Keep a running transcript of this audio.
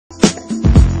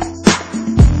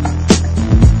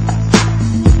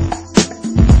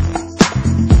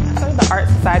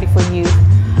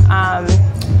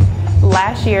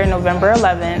last year, November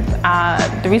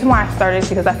 11th. The reason why I started is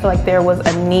because I feel like there was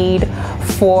a need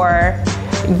for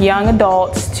young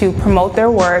adults to promote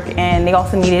their work, and they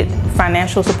also needed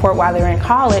financial support while they were in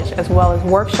college, as well as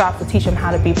workshops to teach them how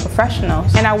to be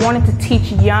professionals. And I wanted to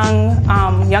teach young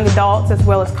adults as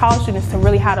well as college students to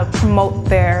really how to promote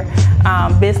their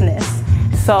business.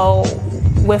 So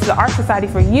with the Art Society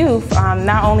for Youth,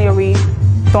 not only are we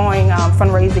throwing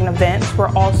fundraising events,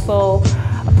 we're also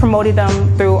promoting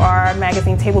them through our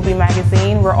magazine, Table B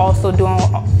Magazine. We're also doing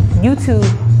YouTube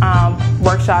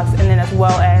workshops, and then as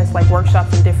well as like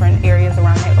workshops in different areas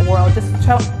around the world,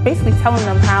 just basically telling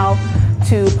them how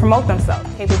to promote themselves.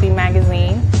 Table B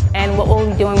Magazine, and what we'll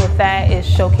be doing with that is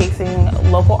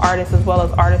showcasing local artists as well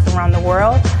as artists around the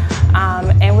world.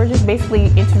 And we're just basically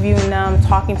interviewing them,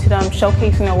 talking to them,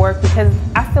 showcasing their work, because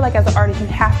I feel like as an artist you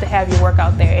have to have your work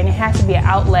out there, and it has to be an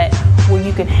outlet where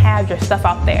you can have your stuff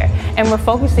out there. And we're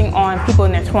focusing on people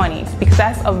in their 20s because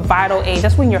that's a vital age.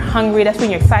 That's when you're hungry, that's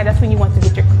when you're excited, that's when you want to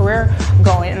get your career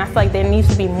going. And I feel like there needs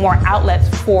to be more outlets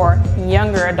for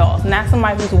younger adults, not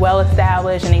somebody who's well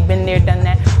established and they've been there, done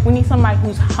that. We need somebody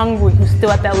who's hungry, who's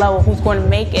still at that level, who's going to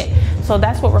make it. So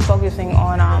that's what we're focusing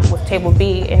on with Table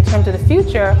B. In terms of the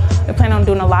future, we plan on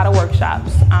doing a lot of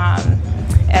workshops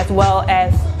as well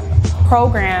as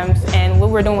programs. And what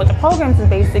we're doing with the programs is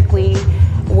basically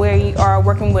we are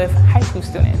working with high school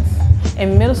students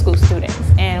and middle school students.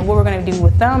 And what we're going to do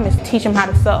with them is teach them how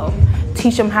to sew,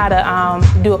 teach them how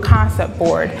to do a concept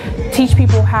board, teach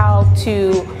people how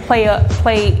to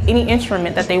play any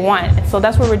instrument that they want. And so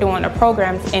that's what we're doing, the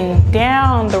programs. And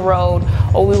down the road,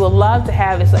 what we would love to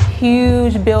have is a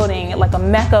huge building, like a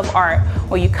mecca of art,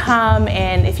 where you come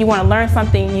and if you want to learn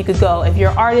something, you could go. If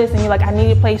you're an artist and you're like, I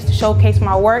need a place to showcase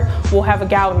my work, we'll have a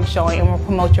gallery showing and we'll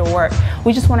promote your work.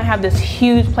 We just want to have this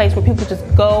huge place where people just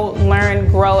go, learn,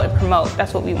 grow, and promote.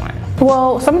 That's what we want.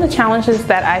 Well, some of the challenges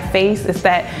that I face is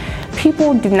that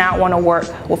people do not want to work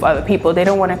with other people. They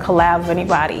don't want to collab with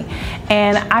anybody.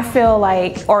 And I feel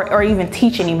like, or even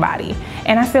teach anybody.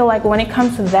 And I feel like when it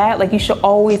comes to that, like you should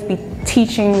always be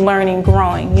teaching, learning,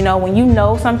 growing. You know, when you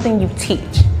know something, you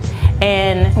teach.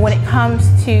 And when it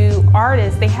comes to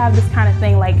artists, they have this kind of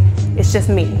thing like, it's just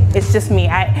me. It's just me.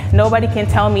 Nobody can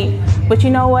tell me. But you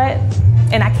know what?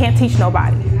 And I can't teach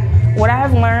nobody. What I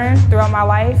have learned throughout my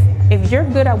life, if you're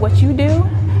good at what you do,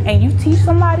 and you teach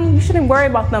somebody, you shouldn't worry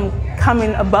about them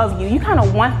coming above you. You kind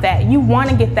of want that. You want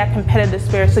to get that competitive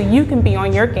spirit so you can be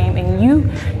on your game and you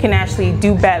can actually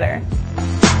do better.